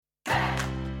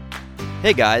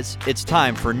Hey guys, it's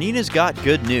time for Nina's Got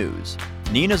Good News.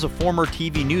 Nina's a former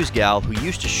TV news gal who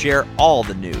used to share all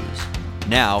the news.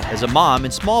 Now, as a mom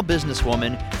and small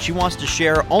businesswoman, she wants to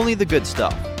share only the good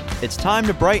stuff. It's time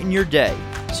to brighten your day.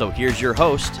 So here's your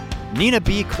host, Nina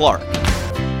B. Clark.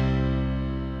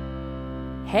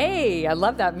 Hey, I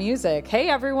love that music. Hey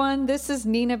everyone, this is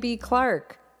Nina B.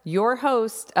 Clark, your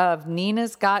host of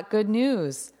Nina's Got Good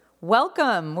News.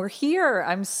 Welcome, we're here.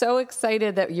 I'm so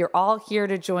excited that you're all here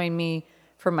to join me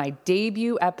for my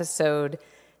debut episode.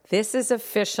 This is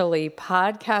officially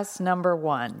podcast number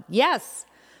 1. Yes,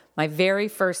 my very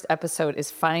first episode is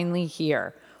finally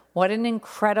here. What an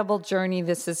incredible journey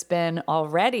this has been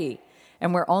already.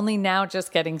 And we're only now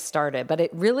just getting started. But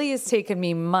it really has taken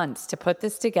me months to put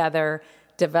this together,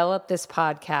 develop this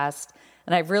podcast.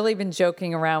 And I've really been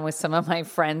joking around with some of my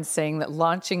friends saying that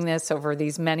launching this over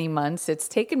these many months, it's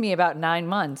taken me about 9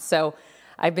 months. So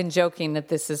I've been joking that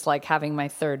this is like having my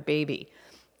third baby.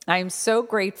 I'm so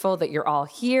grateful that you're all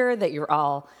here, that you're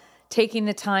all taking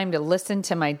the time to listen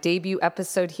to my debut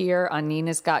episode here on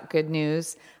Nina's Got Good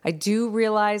News. I do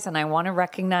realize and I want to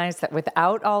recognize that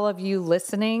without all of you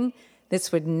listening,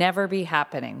 this would never be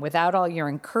happening. Without all your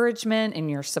encouragement and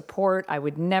your support, I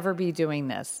would never be doing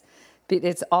this. But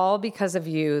it's all because of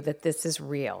you that this is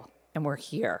real and we're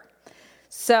here.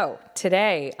 So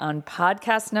today on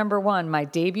podcast number 1, my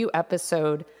debut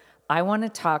episode, I want to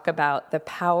talk about the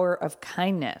power of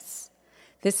kindness.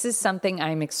 This is something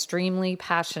I'm extremely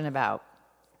passionate about.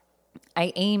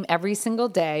 I aim every single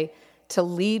day to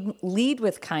lead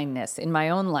with kindness in my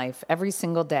own life every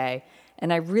single day.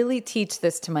 And I really teach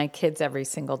this to my kids every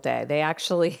single day. They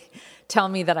actually tell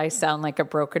me that I sound like a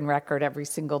broken record every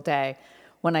single day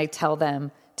when I tell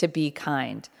them to be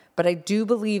kind. But I do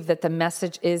believe that the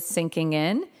message is sinking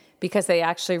in because they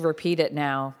actually repeat it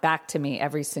now back to me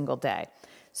every single day.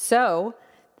 So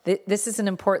this is an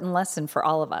important lesson for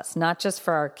all of us, not just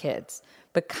for our kids.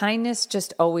 But kindness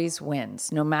just always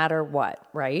wins, no matter what,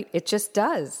 right? It just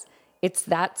does. It's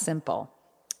that simple.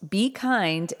 Be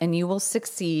kind and you will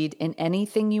succeed in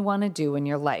anything you want to do in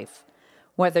your life.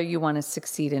 Whether you want to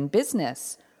succeed in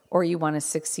business, or you want to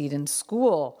succeed in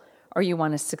school, or you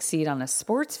want to succeed on a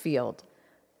sports field,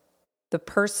 the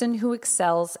person who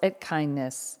excels at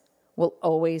kindness will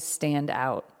always stand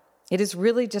out. It is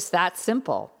really just that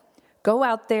simple. Go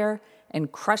out there and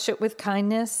crush it with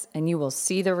kindness, and you will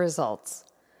see the results.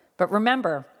 But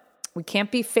remember, we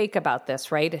can't be fake about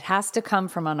this, right? It has to come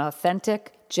from an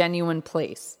authentic, genuine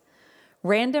place.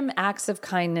 Random acts of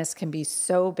kindness can be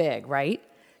so big, right?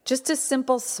 Just a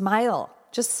simple smile,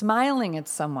 just smiling at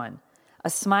someone. A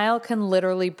smile can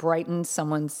literally brighten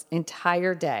someone's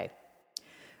entire day.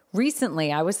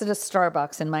 Recently, I was at a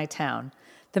Starbucks in my town.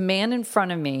 The man in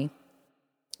front of me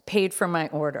paid for my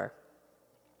order.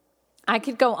 I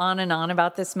could go on and on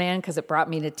about this man because it brought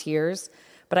me to tears,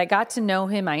 but I got to know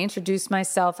him. I introduced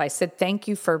myself. I said, thank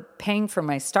you for paying for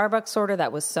my Starbucks order.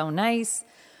 That was so nice.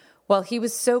 Well, he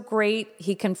was so great.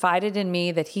 He confided in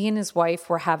me that he and his wife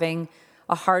were having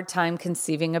a hard time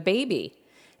conceiving a baby.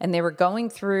 And they were going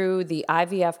through the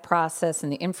IVF process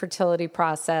and the infertility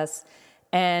process.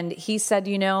 And he said,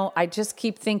 I just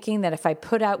keep thinking that if I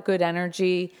put out good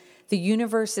energy, the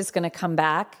universe is going to come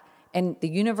back and the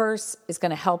universe is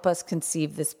going to help us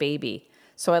conceive this baby.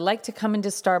 So I like to come into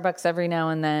Starbucks every now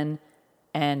and then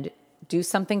and do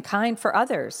something kind for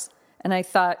others. And I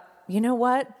thought, you know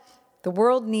what? The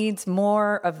world needs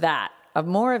more of that,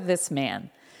 more of this man.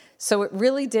 So it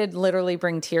really did literally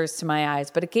bring tears to my eyes,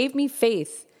 but it gave me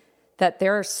faith that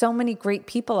there are so many great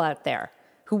people out there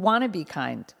who want to be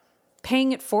kind.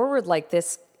 Paying it forward like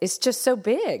this is just so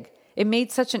big. It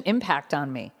made such an impact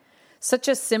on me. Such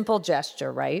a simple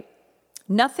gesture, right?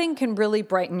 Nothing can really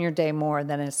brighten your day more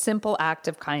than a simple act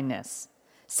of kindness.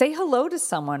 Say hello to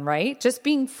someone, right? Just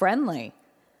being friendly.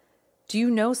 Do you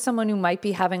know someone who might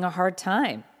be having a hard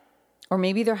time? Or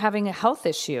maybe they're having a health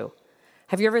issue.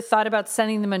 Have you ever thought about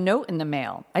sending them a note in the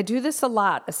mail? I do this a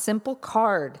lot, a simple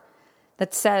card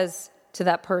that says to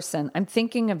that person, I'm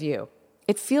thinking of you.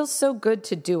 It feels so good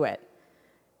to do it.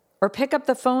 Or pick up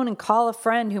the phone and call a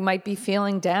friend who might be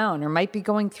feeling down or might be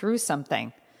going through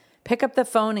something. Pick up the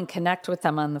phone and connect with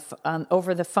them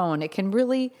over the phone. It can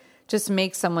really just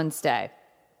make someone's day.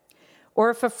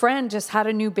 Or if a friend just had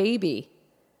a new baby,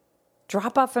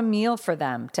 drop off a meal for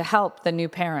them to help the new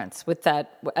parents with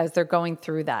that as they're going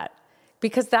through that.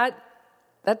 Because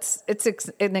it's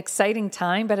an exciting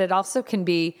time, but it also can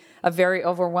be a very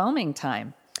overwhelming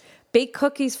time. Bake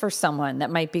cookies for someone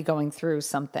that might be going through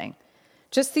something.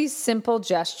 Just these simple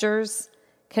gestures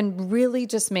can really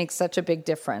just make such a big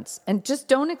difference. And just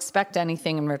don't expect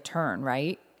anything in return,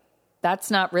 right?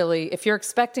 That's not really, if you're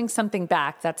expecting something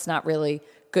back, that's not really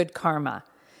good karma.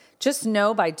 Just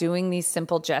know by doing these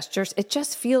simple gestures, it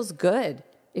just feels good.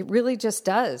 It really just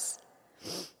does.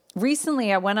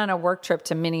 Recently, I went on a work trip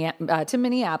to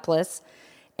Minneapolis,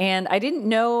 and I didn't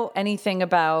know anything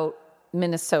about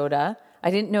Minnesota.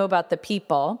 I didn't know about the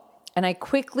people, and I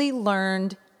quickly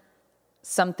learned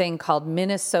something called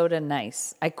Minnesota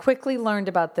Nice. I quickly learned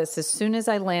about this as soon as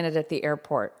I landed at the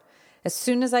airport. As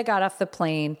soon as I got off the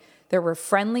plane, there were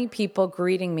friendly people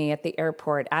greeting me at the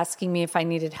airport, asking me if I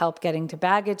needed help getting to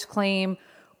baggage claim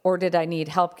or did I need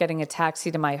help getting a taxi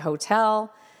to my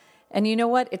hotel. And you know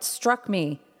what? It struck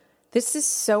me. This is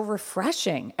so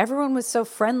refreshing. Everyone was so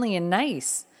friendly and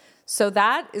nice. So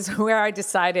that is where I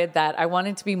decided that I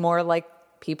wanted to be more like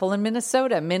people in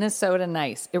Minnesota. Minnesota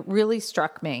Nice. It really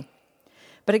struck me.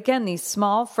 But again, these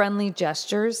small, friendly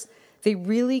gestures, they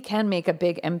really can make a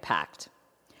big impact.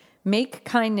 Make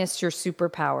kindness your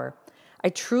superpower. I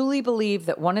truly believe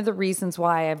that one of the reasons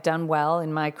why I've done well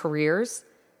in my careers,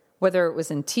 whether it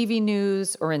was in TV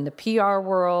news or in the PR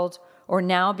world, or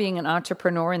now being an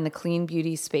entrepreneur in the clean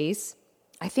beauty space,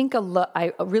 I think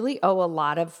I really owe a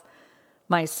lot of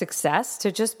my success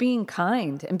to just being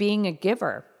kind and being a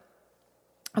giver.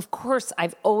 Of course,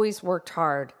 I've always worked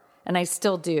hard, and I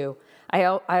still do. I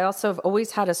also have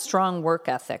always had a strong work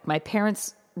ethic. My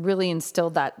parents really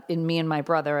instilled that in me and my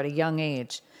brother at a young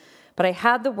age. But I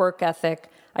had the work ethic,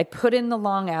 I put in the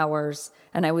long hours,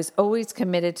 and I was always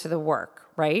committed to the work,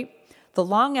 right? The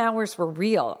long hours were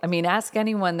real. I mean, ask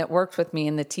anyone that worked with me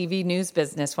in the TV news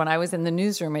business when I was in the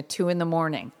newsroom at 2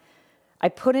 a.m. I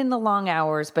put in the long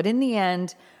hours, but in the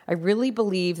end, I really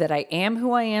believe that I am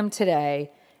who I am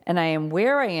today, and I am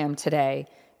where I am today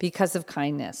because of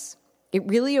kindness. It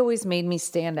really always made me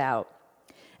stand out.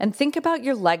 And think about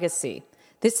your legacy.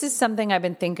 This is something I've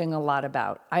been thinking a lot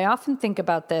about. I often think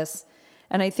about this,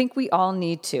 and I think we all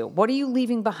need to. What are you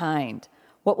leaving behind?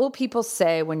 What will people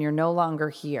say when you're no longer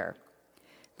here?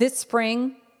 This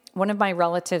spring, one of my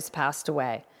relatives passed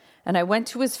away, and I went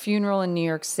to his funeral in New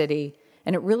York City,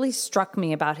 and it really struck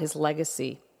me about his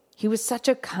legacy. He was such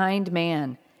a kind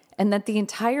man, and that the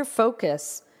entire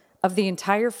focus of the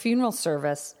entire funeral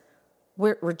service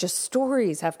were just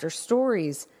stories after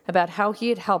stories about how he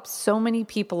had helped so many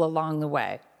people along the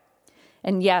way.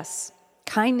 And yes,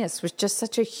 kindness was just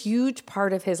such a huge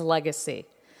part of his legacy.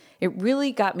 It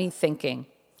really got me thinking.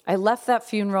 I left that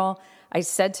funeral. I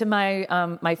said to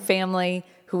my family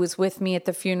who was with me at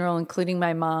the funeral, including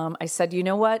my mom, I said, you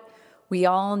know what? We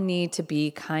all need to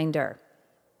be kinder.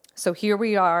 So here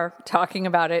we are talking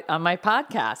about it on my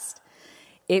podcast.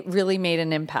 It really made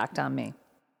an impact on me.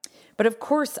 But of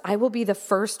course, I will be the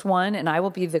first one, and I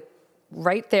will be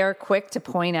right there quick to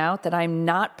point out that I'm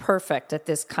not perfect at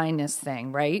this kindness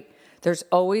thing, right? There's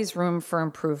always room for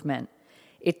improvement.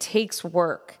 It takes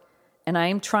work, and I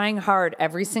am trying hard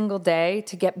every single day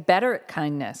to get better at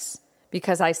kindness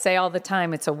because I say all the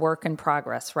time it's a work in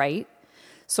progress, right?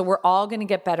 So we're all going to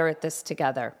get better at this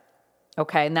together,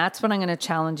 okay? And that's what I'm going to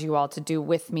challenge you all to do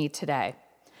with me today.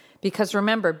 Because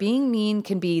remember, being mean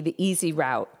can be the easy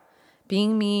route.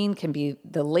 Being mean can be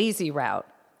the lazy route.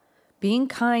 Being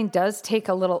kind does take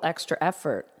a little extra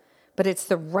effort, but it's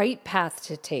the right path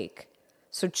to take.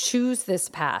 So choose this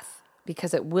path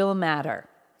because it will matter.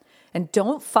 And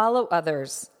don't follow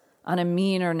others on a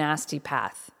mean or nasty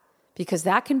path because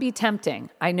that can be tempting.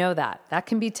 I know that. That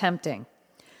can be tempting.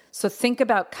 So think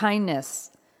about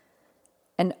kindness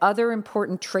and other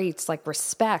important traits like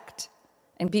respect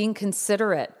and being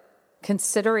considerate.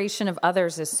 Consideration of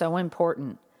others is so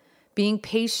important. Being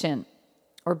patient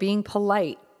or being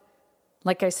polite.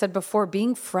 Like I said before,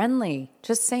 being friendly,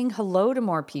 just saying hello to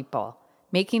more people,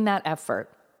 making that effort.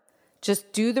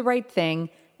 Just do the right thing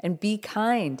and be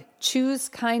kind. Choose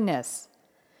kindness.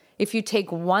 If you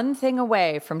take one thing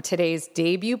away from today's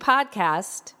debut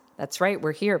podcast, that's right,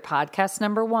 we're here, podcast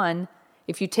number 1.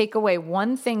 If you take away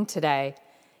one thing today,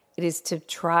 it is to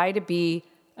try to be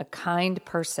a kind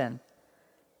person.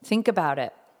 Think about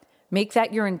it. Make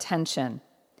that your intention.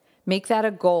 Make that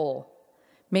a goal.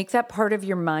 Make that part of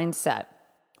your mindset,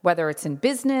 whether it's in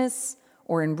business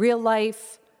or in real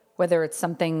life, whether it's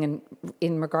something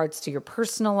in regards to your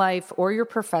personal life or your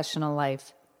professional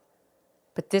life.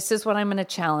 But this is what I'm going to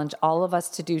challenge all of us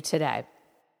to do today.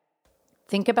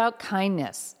 Think about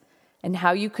kindness and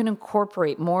how you can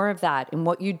incorporate more of that in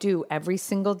what you do every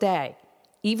single day.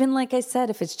 Even like I said,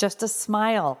 if it's just a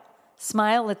smile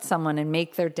at someone and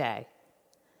make their day.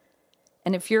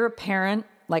 And if you're a parent,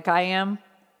 like I am,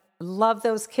 love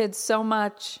those kids so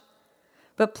much.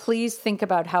 But please think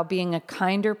about how being a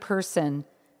kinder person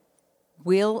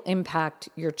will impact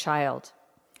your child.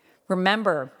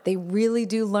 Remember, they really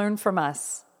do learn from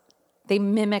us. They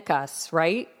mimic us,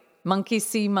 right? Monkey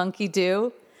see, monkey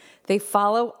do. They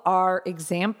follow our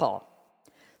example.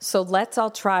 So let's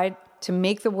all try to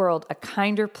make the world a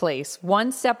kinder place,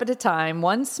 one step at a time,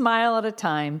 one smile at a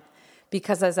time,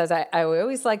 because as I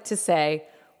always like to say,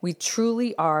 we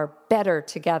truly are better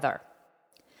together.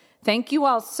 Thank you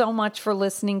all so much for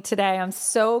listening today. I'm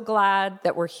so glad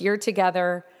that we're here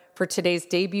together for today's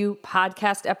debut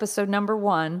podcast episode number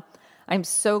 1. I'm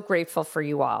so grateful for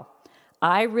you all.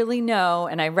 I really know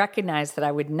and I recognize that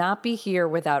I would not be here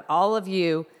without all of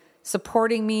you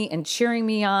supporting me and cheering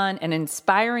me on and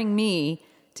inspiring me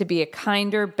to be a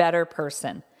kinder, better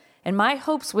person. And my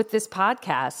hopes with this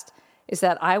podcast is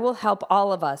that I will help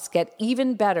all of us get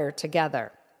even better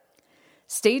together.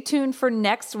 Stay tuned for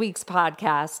next week's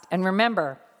podcast. And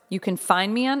remember, you can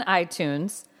find me on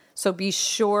iTunes, so be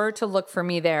sure to look for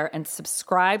me there and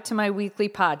subscribe to my weekly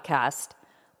podcast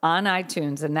on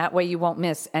iTunes, and that way you won't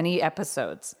miss any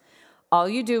episodes. All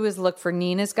you do is look for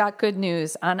Nina's Got Good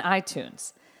News on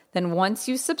iTunes. Then once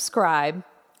you subscribe,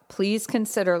 please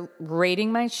consider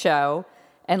rating my show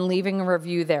and leaving a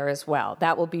review there as well.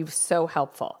 That will be so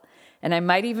helpful. And I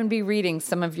might even be reading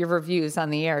some of your reviews on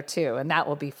the air too, and that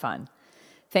will be fun.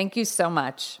 Thank you so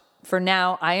much. For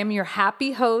now, I am your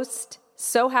happy host,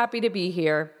 so happy to be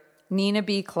here, Nina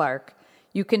B. Clark.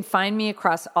 You can find me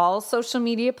across all social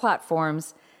media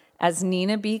platforms as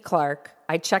Nina B. Clark.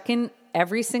 I check in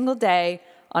every single day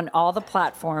on all the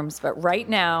platforms, but right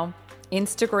now,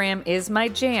 Instagram is my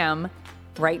jam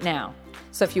right now.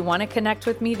 So if you want to connect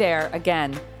with me there,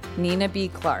 again, Nina B.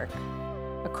 Clark,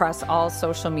 across all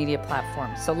social media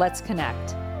platforms. So let's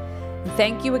connect.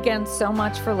 Thank you again so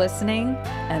much for listening,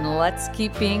 and let's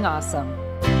keep being awesome.